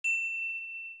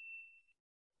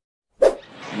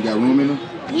You got room in them?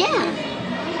 Yeah.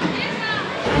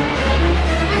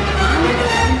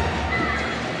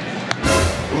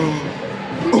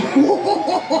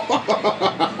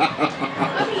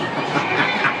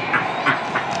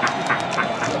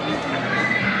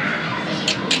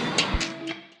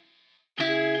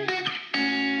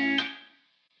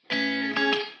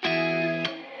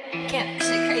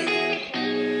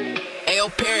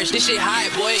 This shit high,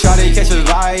 boy. Shawty catch a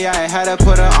vibe, yeah, I had to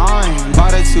put her on.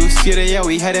 Bought a two-seater, yeah,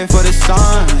 we heading for the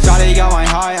sun. Shawty got my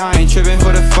high, I ain't tripping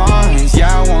for the funds.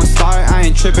 Yeah, I won't start, I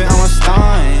ain't tripping, I'm a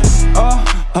stun.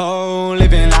 Oh,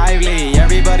 living lively.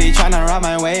 Everybody tryna ride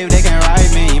my wave, they can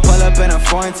ride me. Pull up in a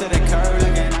foreign to the curb,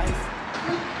 looking nice.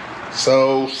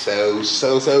 So.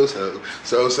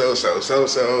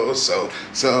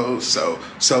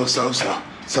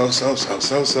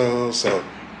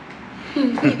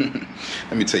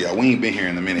 Let me tell y'all, we ain't been here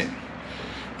in a minute.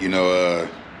 You know,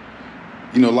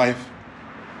 life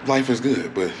is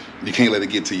good, but you can't let it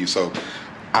get to you. So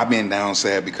I've been down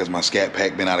sad because my scat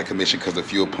pack been out of commission because the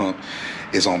fuel pump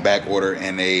is on back order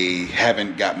and they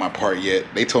haven't got my part yet.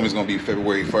 They told me it's gonna be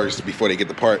February 1st before they get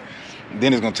the part.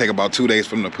 Then it's gonna take about 2 days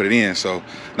for them to put it in. So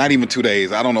not even 2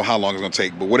 days. I don't know how long it's gonna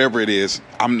take, but whatever it is,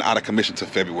 I'm out of commission till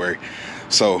February.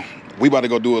 So we about to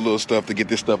go do a little stuff to get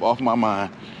this stuff off my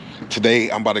mind. Today,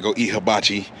 I'm about to go eat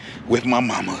hibachi with my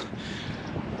mama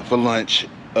for lunch.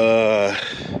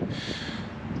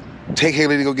 Take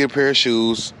Hailey to go get a pair of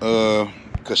shoes,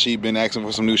 cause she been asking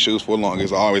for some new shoes for the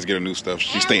longest. I always get her new stuff.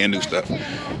 She stay in new stuff.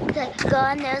 Go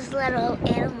on those little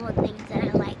animal things that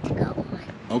I like to go on.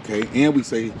 Okay, and we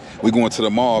say we going to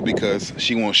the mall because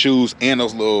she wants shoes and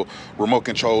those little remote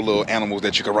control little animals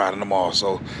that you can ride in the mall.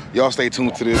 So y'all stay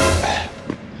tuned to this.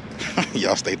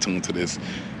 Y'all stay tuned to this.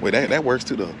 Wait, that works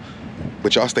too though.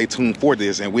 But y'all stay tuned for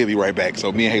this and we'll be right back.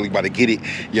 So me and Hailey about to get it.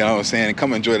 You know what I'm saying?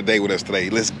 Come enjoy the day with us today.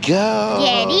 Let's go.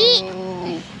 Get it?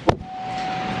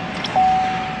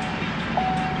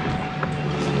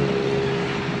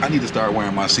 I need to start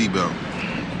wearing my seatbelt.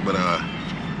 But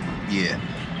yeah.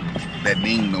 That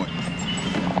ding noise.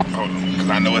 Hold on, because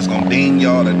I know it's gonna ding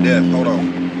y'all to death. Hold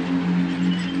on.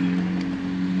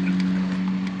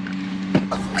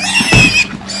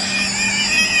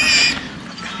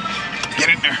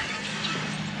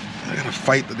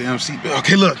 Fight the damn seatbelt.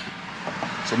 Okay, look.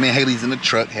 So me and Hailey's in the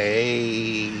truck.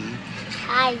 Hey.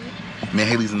 Hi. Me and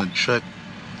Hailey's in the truck.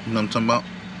 You know what I'm talking about?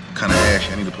 Kind of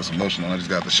ashy. I need to put some lotion on. I just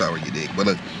got the shower, you dig. But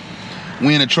look,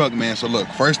 we in the truck, man. So look,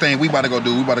 first thing we about to go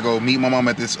do, we about to go meet my mom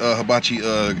at this hibachi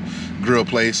grill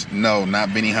place. No, not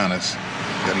Benihana's.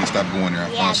 Gotta need to stop going there. I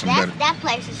found some better. That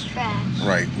place is trash.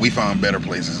 Right. We found better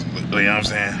places. You know what I'm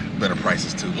saying? Better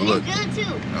prices too. But look. Good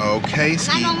too. Okay.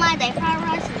 I'm not gonna lie, they fried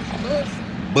rice is bussin'.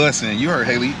 Bussin'. You heard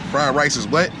Hailey. Fried rice is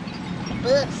what?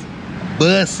 Bussin'.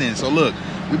 Bussin'. So look,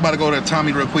 we about to go to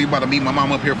Tommy real quick. We about to meet my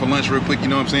mom up here for lunch real quick. You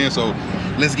know what I'm saying? So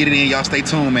let's get it in. Y'all stay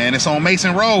tuned, man. It's on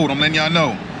Mason Road. I'm letting y'all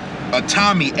know. A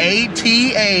Tommy,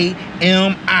 A-T-A-M-I.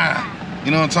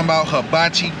 You know what I'm talking about?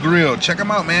 Hibachi Grill. Check them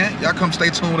out, man. Y'all come stay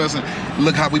tuned with us and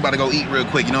look how we about to go eat real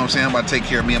quick. You know what I'm saying? I'm about to take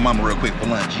care of me and mama real quick for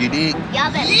lunch. You dig? Y'all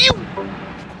better.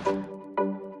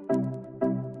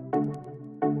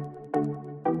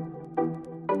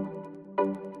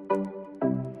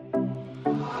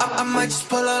 I might just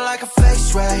pull out like a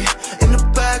face ray. In the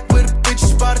back with a bitch,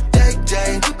 spot a day.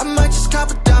 I might just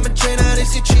cop a diamond chain out of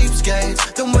see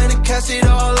cheapskates. Then when it cast it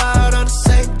all out on the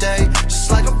same day. Just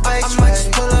like a face ray. I might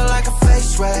just pull out like a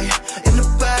face ray. In the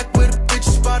back with a bitch,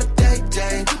 spot a day.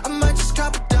 I might just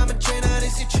cop a diamond chain out of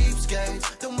see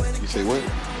cheapskates. Then when it. You say what?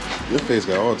 Your face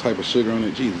got all type of sugar on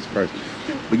it. Jesus Christ.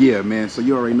 But yeah, man. So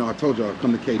you already know. I told y'all,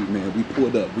 come to Katie, man. We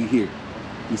pulled up. We here.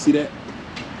 You see that?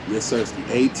 Yes, sir.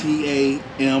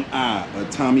 A-T-A-M-I. A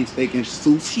Tommy Steak and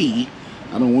Sushi.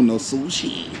 I don't want no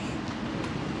sushi.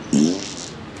 Man,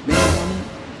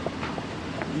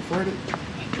 you farted?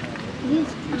 Yes.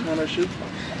 You smell that shit?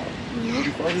 Yeah.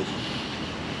 You farted?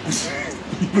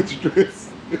 You put your dress.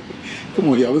 Come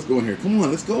on, y'all. Let's go in here. Come on,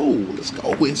 let's go. Let's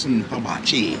go with some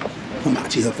hibachi.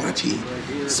 Hibachi.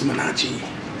 Smanachi.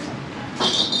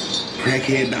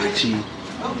 Crackhead dachi.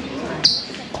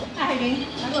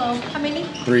 Hello. How many?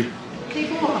 3.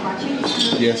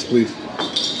 Yes, please.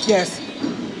 Yes.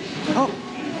 Oh.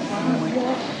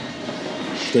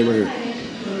 Stay right here.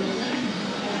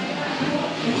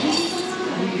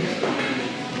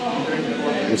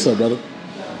 What's up, brother?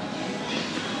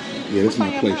 Yeah, this is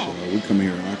my place, y'all. We come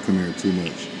here. I come here too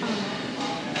much.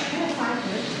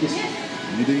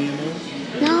 You doing your nose?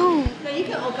 No. No, you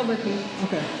can all come with me.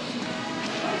 Okay.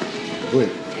 Go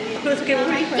ahead. Let's get with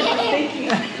me first. Thank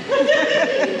you.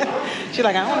 She's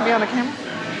like, I don't want to be on the camera.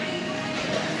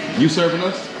 You serving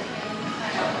us?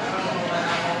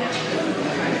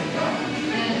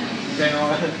 They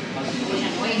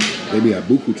be at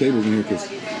buku tables in here because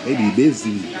they be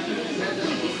busy.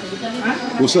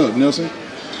 What's up, Nelson?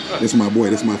 This is my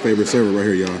boy. This is my favorite server right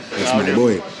here, y'all. That's my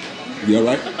boy. You all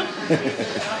right?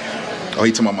 Oh,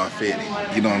 he talking about my fit.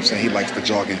 You know what I'm saying? He likes the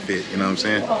jogging fit. You know what I'm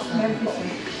saying?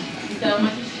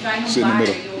 Sit in the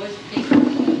middle.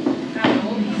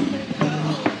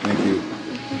 Thank you.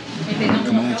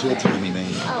 Come on to a tiny man.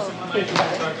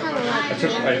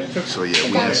 So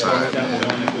yeah, we inside, man.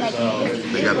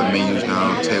 They got the menus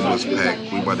down, table is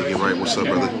packed. We about to get right. What's up,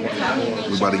 brother?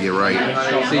 We about to get right.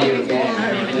 See you.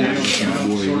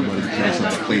 Boy, we about to get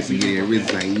some place to get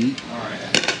everything. You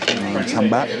know what I'm talking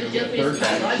about?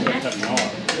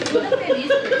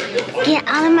 Get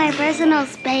out of my personal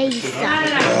space.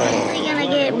 I'm gonna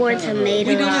get more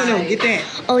tomatoes. No, get that.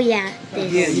 Oh yeah,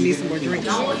 this. Yeah, you need some more drinks.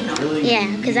 Yeah,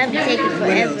 because I've been taking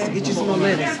forever. Get you some more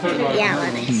lettuce. Yeah,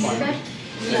 lettuce.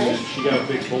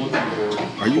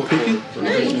 Are you cooking?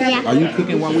 Yeah. Are you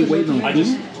cooking while we waiting on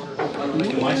food?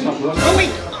 Oh,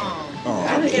 wait. Oh,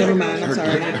 Never mind, I'm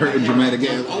sorry. Hurting dramatic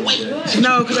ass. Oh, wait.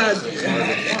 No, because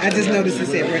I just noticed it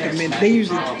said recommend. They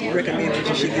usually recommend what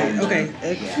you should get. Okay.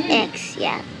 X,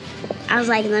 yeah. I was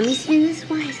like, let me spend this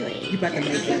wisely. You about to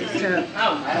make it.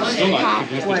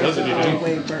 What?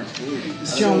 Way burnt food.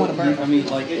 You don't want to burn.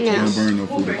 Don't burn no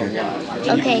food, okay?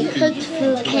 Okay, cooked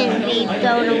food can be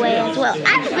thrown away as well.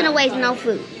 I just been away with no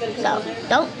food, so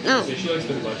don't know.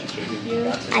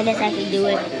 I guess I can do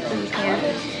it. I don't care.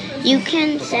 You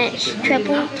can set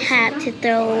triple tap to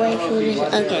throw away food.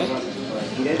 Okay,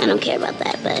 I don't care about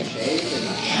that, but.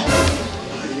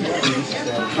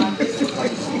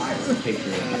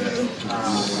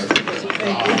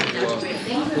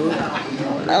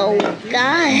 Oh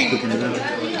God,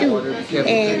 dude,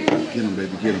 and get him,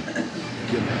 baby, get him.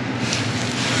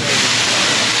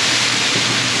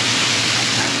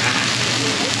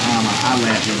 My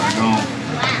eyelashes are gone.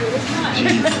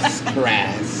 Jesus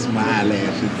Christ, my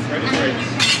eyelashes.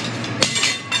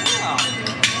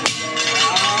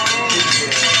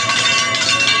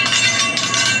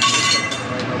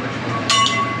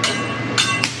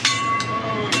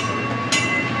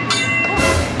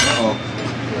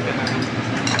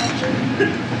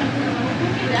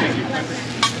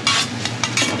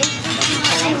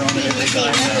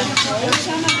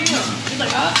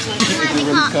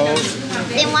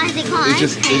 Then why is it called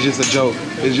ice cream? It's just a joke.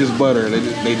 It's just butter.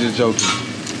 They just joking.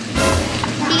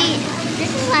 See,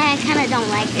 this is why I kind of don't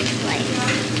like this place.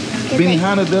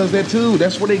 Benihana does that too.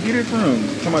 That's where they get it from.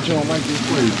 Come out, you don't like this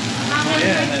place.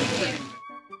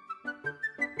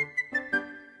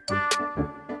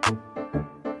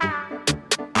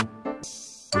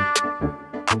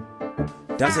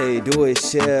 Dante do his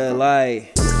shit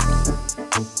like.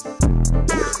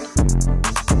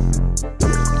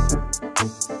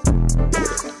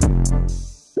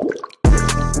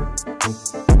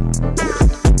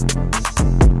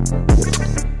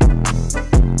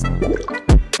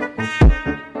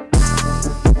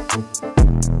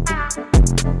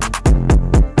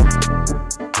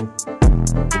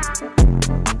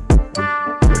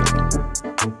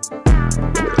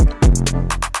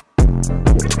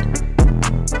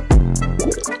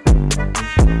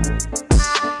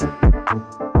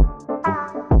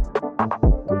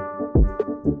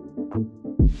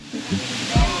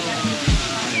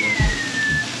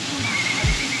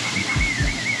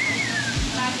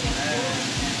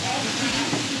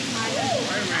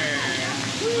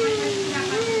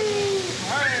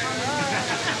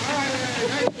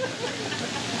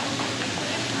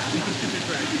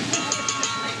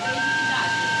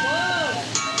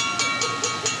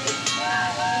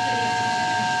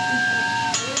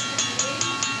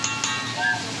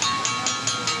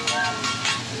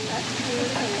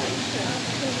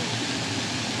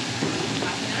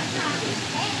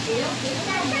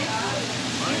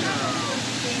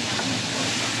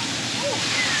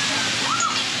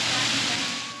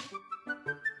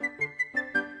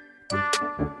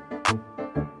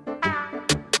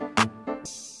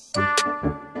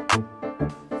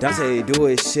 Dante do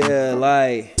his shit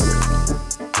like.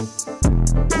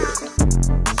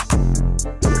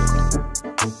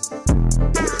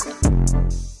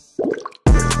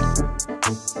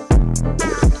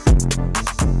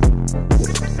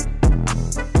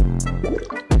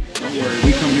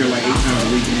 We come here like 8 times a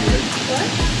week anyway.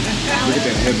 Look at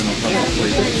that heaven on top of the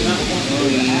plate.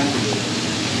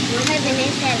 Heaven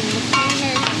is heaven.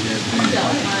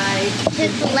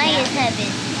 Chick-fil-A is heaven.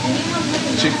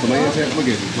 Chick-fil-A is heaven? Look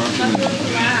at it. Drop it in.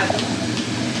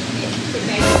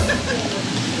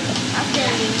 I'll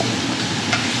tell you.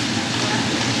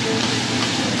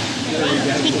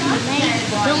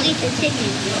 Chick-fil-A don't eat the chicken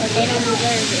because they don't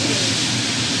deserve it.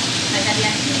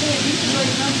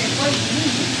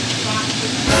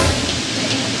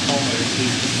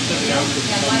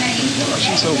 Oh,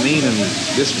 she's so mean to me.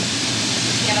 This one.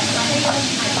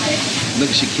 Look,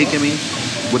 she kicking me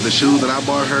with the shoes that I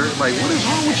bought her. Like, what is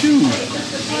wrong with you?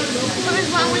 What is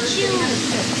wrong with you?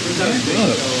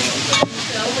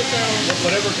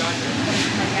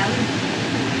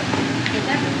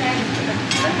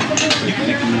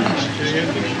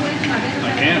 I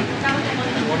can.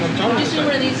 Just do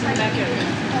one of these in the back here.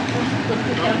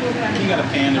 You got a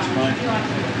pan, it's fine.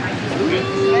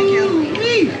 Thank you.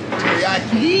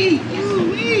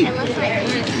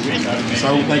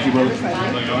 So, thank you, brother.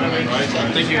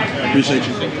 Thank you. Appreciate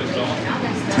you.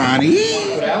 Tiny.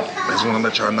 I just want to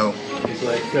let y'all know I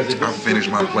finished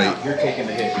my plate.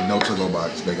 No to-go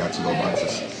box. They got to-go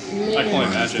boxes. I can only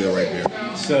imagine. Still right there.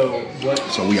 So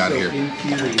we out of here. In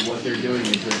theory, what they're doing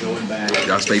is they're going back.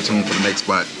 Y'all stay tuned for the next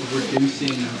spot.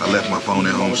 Reducing. I left my phone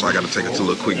at home, so I got to take a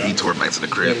little quick detour back to the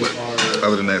crib. But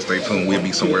other than that, stay tuned. We'll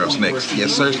be somewhere else next.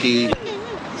 Yes, sir, Ski.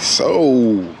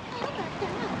 So,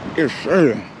 yes,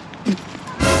 sir.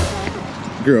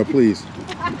 Girl, please.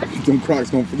 Them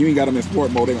Crocs you ain't got them in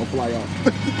sport mode. They gonna fly off.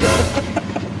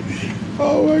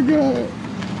 Oh my God.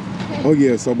 Oh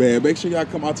yeah, so bad. Make sure y'all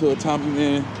come out to a Tommy,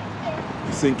 man.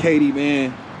 St. Katie,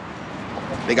 man.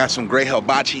 They got some great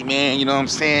hibachi, man. You know what I'm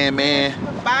saying, man?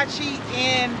 Hibachi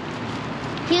in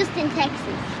Houston,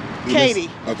 Texas. Katie.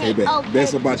 Okay, bet. Oh,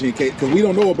 Best hibachi in Katie. Because we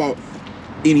don't know about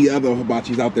any other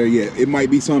hibachis out there yet. It might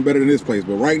be something better than this place.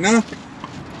 But right now,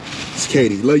 it's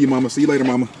Katie. Love you, mama. See you later,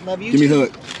 mama. Love you Give me a too.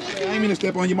 hug. I ain't mean to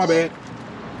step on you. My bad.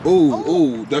 Ooh,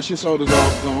 ooh. Dust your shoulders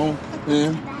off. No,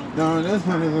 man. No, that's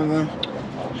not.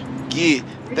 Get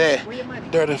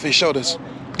that dirty fish shoulders.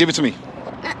 Give it to me.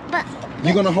 But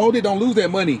You gonna hold it? Don't lose that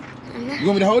money. You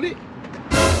want me to hold it?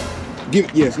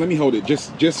 Yes, let me hold it.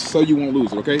 Just so you won't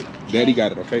lose it, okay? Daddy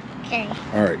got it, okay? okay.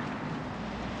 All right.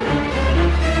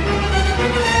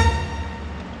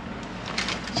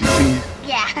 You see?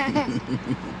 Yeah.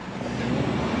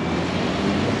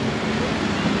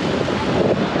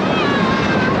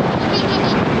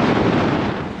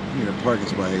 You're in a parking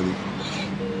spot, Hailey.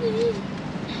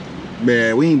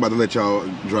 Man, we ain't about to let y'all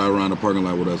drive around the parking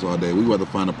lot with us all day. We about to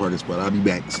find a parking spot. I'll be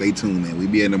back. Stay tuned, man. We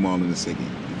be in the mall in a second.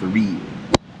 For real.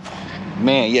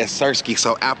 Man, yes, Sirski.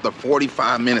 So after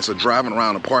 45 minutes of driving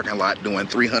around the parking lot, doing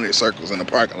 300 circles in the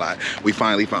parking lot, we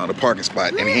finally found a parking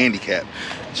spot in handicap.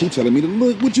 She telling me to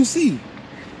look. What you see?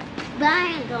 But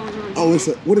I ain't going on. Oh, it's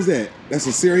a, what is that? That's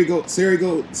a Serigo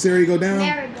down?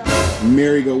 Merry-go.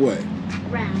 Merry-go what?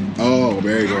 Round. Oh,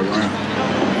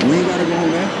 merry-go-round. We ain't gotta go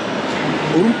on that.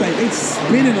 Oh, them things, they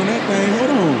spinning on that thing. Hold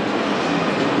on.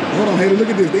 Hold on, Hailey, look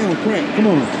at this. They on crack. Come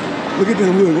on. Look at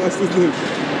them. Look, watch this. Look.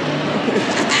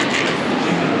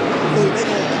 Look, they go.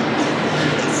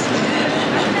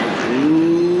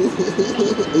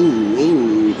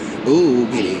 Ooh,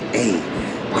 get it. Hey.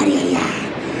 I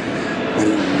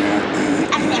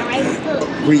can't write the book.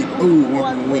 Breathe. Ooh,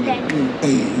 with that.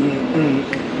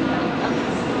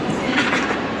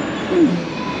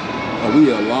 Are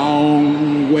we a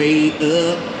long way up? We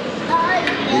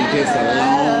just a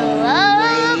long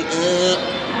way up.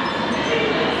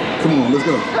 Come on, let's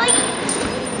go.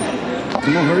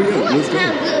 Come on, hurry up. Let's go. I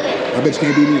bet you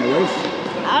can't beat me in the race.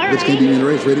 All Bet you can't beat me in the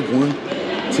race. Ready? 1,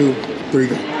 2, 3,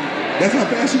 go. That's how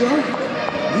fast you are?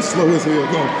 You slow as hell.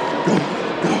 Go, go, go.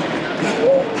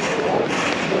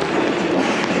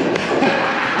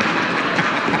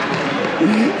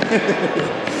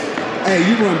 Hey,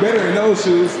 you run better in those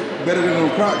shoes, better than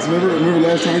those Crocs. Remember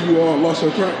last time you all lost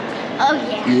your Croc? Oh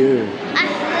yeah. Yeah.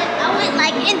 I went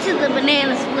like into the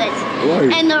banana splits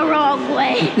Right. and the wrong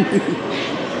way.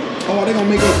 Oh, they gonna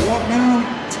make us walk now?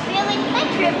 Really? They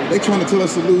tripping. They trying to tell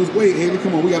us to lose weight. Hailey,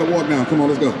 come on, we gotta walk now. Come on,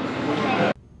 let's go.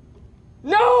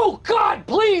 No! God,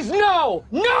 please, no!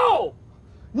 No!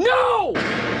 No!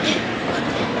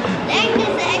 Dang, this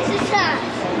is exercise.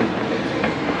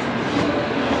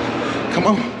 Come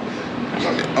on.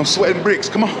 I'm sweating bricks.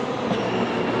 Come on.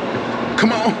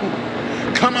 Come on.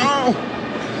 Come on.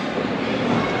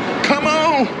 Come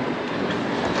on.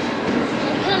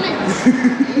 I'm coming.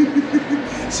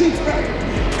 She's back.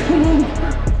 Come on.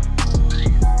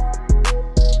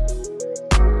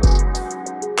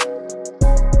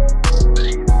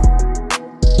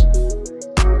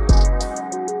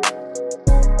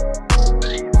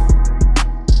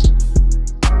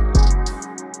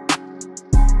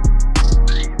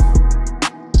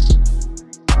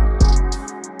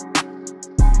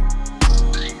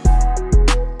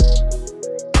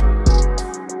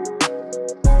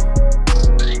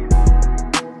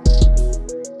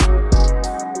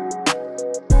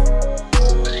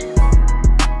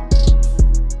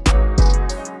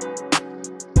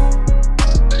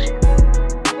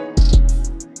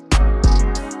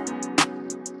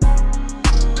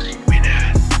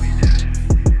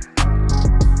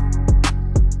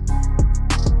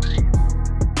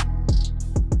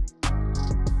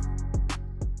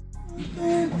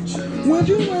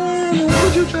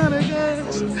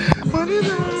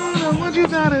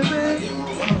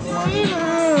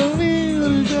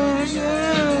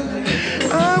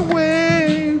 I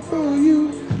wait for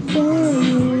you, for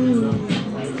you.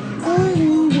 I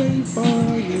will wait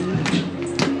for you.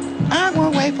 I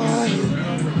won't wait for you.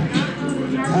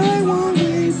 I won't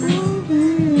wait for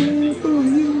you, for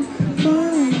you.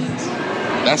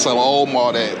 That's an old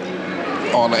mall that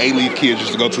all the Hailey kids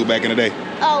used to go to back in the day.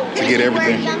 Oh, to get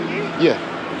everything. Yeah.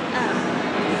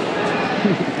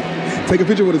 Take a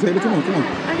picture with us, Hailey. Come on, come on.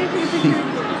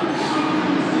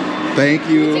 Thank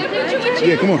you.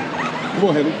 Yeah, come on. Come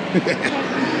on, Hailey.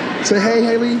 Say hey,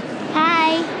 Hailey.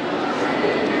 Hi.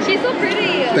 She's so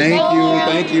pretty. Thank you,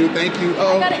 thank you, thank you.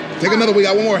 Oh, take another. We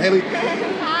got one more, Hailey.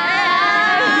 Hi.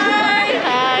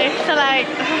 So like,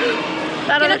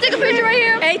 can I take a picture right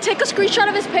here? Hey, take a screenshot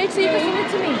of his page so you can send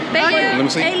it to me. Thank you. Let me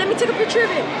see. Hey, let me take a picture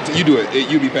of it. You do it.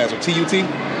 You be faster. TUT.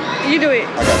 You do it.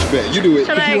 I got you bet. You do it.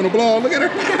 If you want to blog, look at her.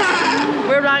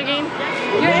 We're vlogging.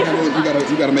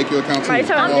 You gotta make your account too. Right,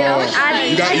 so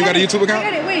you got a YouTube account?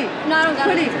 I got it. Wait, no, I don't got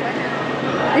it.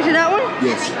 Is it that one?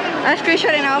 Yes. I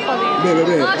screenshot it and I'll follow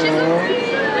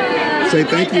you. Say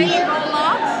thank you.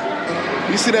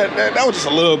 You see that was just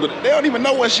a little bit. They don't even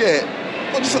know us yet.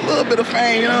 Well, just a little bit of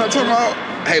fame, you know what I'm talking about?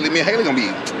 Hailey, me and Hailey gonna be,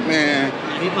 man.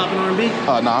 Hip hop and R&B?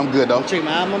 No, I'm good though. Check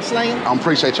my album, I'm slaying. I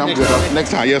appreciate you. I'm good though.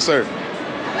 Next time, yes sir.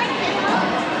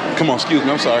 Come on, excuse me.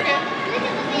 I'm sorry.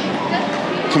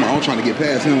 Come on, I'm trying to get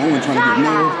past him. I wasn't trying to get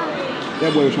nerve.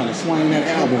 That boy was trying to swing that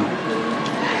album.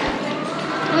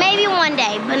 Maybe one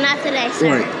day, but not today,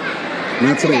 sir. Right.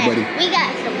 Not today, buddy. We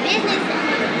got some business.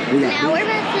 Now we're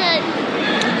about to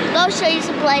go show you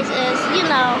some places. You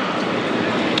know,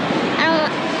 I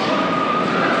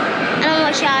don't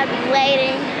want y'all to be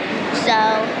waiting.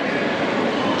 So,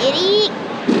 eat.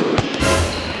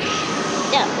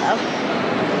 There we go.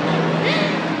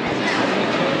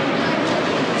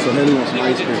 So Hailey wants some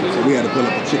ice cream, so we had to pull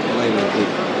up a Chick-fil-A real quick.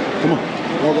 Come on,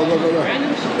 go.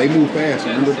 They move fast,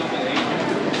 remember?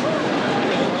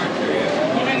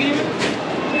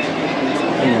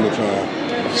 I'm gonna let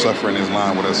y'all suffer in this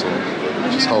line with us, so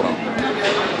just hold on.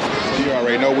 You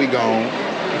already know we gone.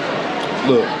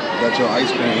 Look, got your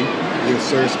ice cream, your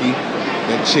Sirski,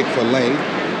 that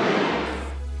Chick-fil-A.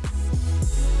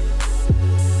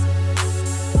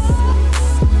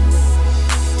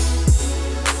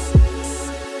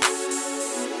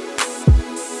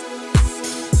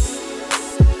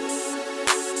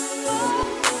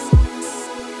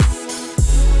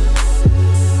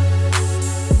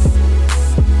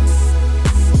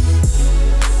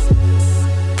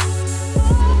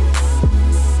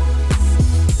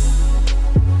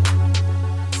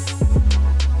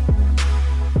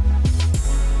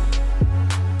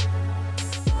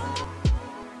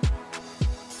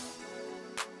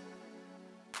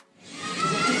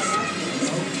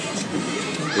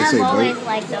 I've always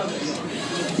liked those.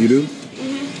 You do?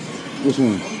 Mm-hmm. Which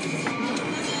one?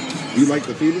 You like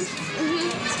the feelers?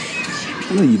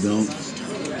 Mm-hmm. No, you don't.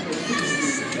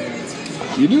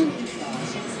 You do?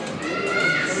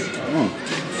 Oh,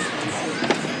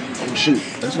 shoot.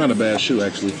 That's not a bad shoe,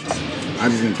 actually. I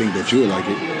just didn't think that you would like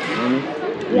it.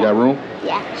 Mm-hmm. You got room?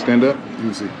 Yeah. Stand up. Let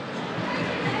me see.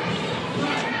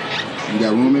 You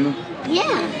got room in them?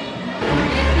 Yeah.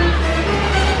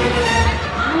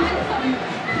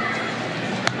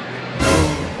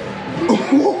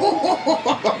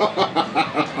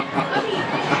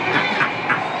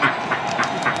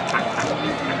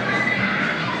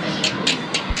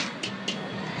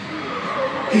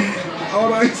 All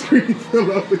the ice cream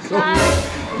fell out the car.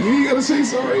 You ain't gotta say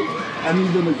sorry. I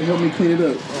need them to help me clean it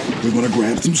up. We're gonna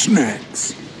grab some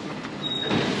snacks.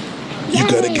 You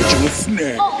gotta get you a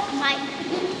snack.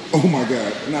 Oh my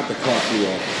God, not the car flew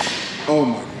off. Oh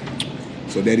my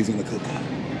God. So Daddy's gonna cook.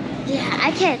 Yeah,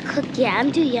 I can't cook yet.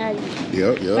 I'm too young.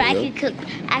 Yep. But I can cook.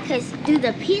 I could do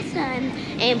the pizza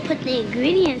and put the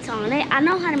ingredients on it. I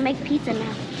know how to make pizza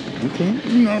now. Okay.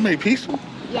 You know how to make pizza?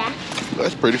 Yeah.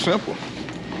 That's pretty simple.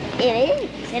 It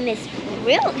is, and it's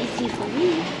real easy for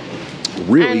me.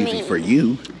 Easy for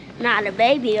you. Not a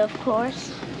baby, of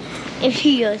course. If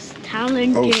he is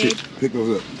talented. Oh shit! Pick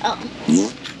those up. Oh.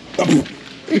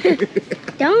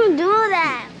 Don't do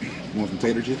that. You want some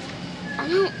tater chips? I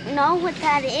don't know what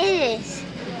that is.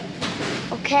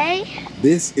 Okay?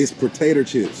 This is potato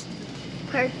chips.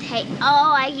 Potato.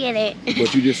 Oh, I get it.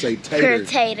 But you just say tater.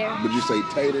 Potato. But you say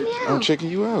tater. Yeah. I'm checking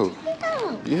you out.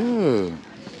 Yeah.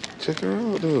 Check her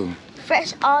out though.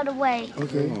 Fresh all the way.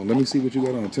 Okay. Let me see what you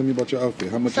got on. Tell me about your outfit.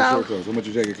 How much your shirt costs? How much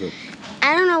your jacket costs?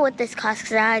 I don't know what this costs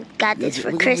because I got this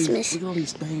for Christmas. Look at all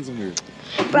these things on here.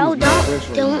 Bro,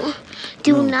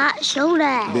 do not show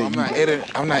that. I'm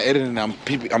not editing.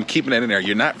 I'm keeping that in there.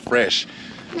 You're not fresh.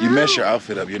 No. You mess your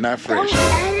outfit up. You're not fresh. Don't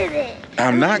edit it.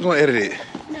 I'm not gonna edit it.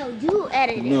 No,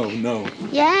 edit it. No, no.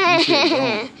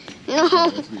 Yeah.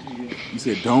 No. You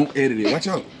said don't edit it. Watch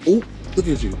out. Oh, look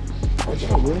at you. Watch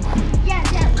out, bro. Jab,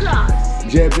 jab, cross.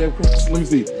 Jab, jab, cross. Let me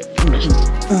see.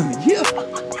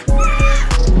 Yeah.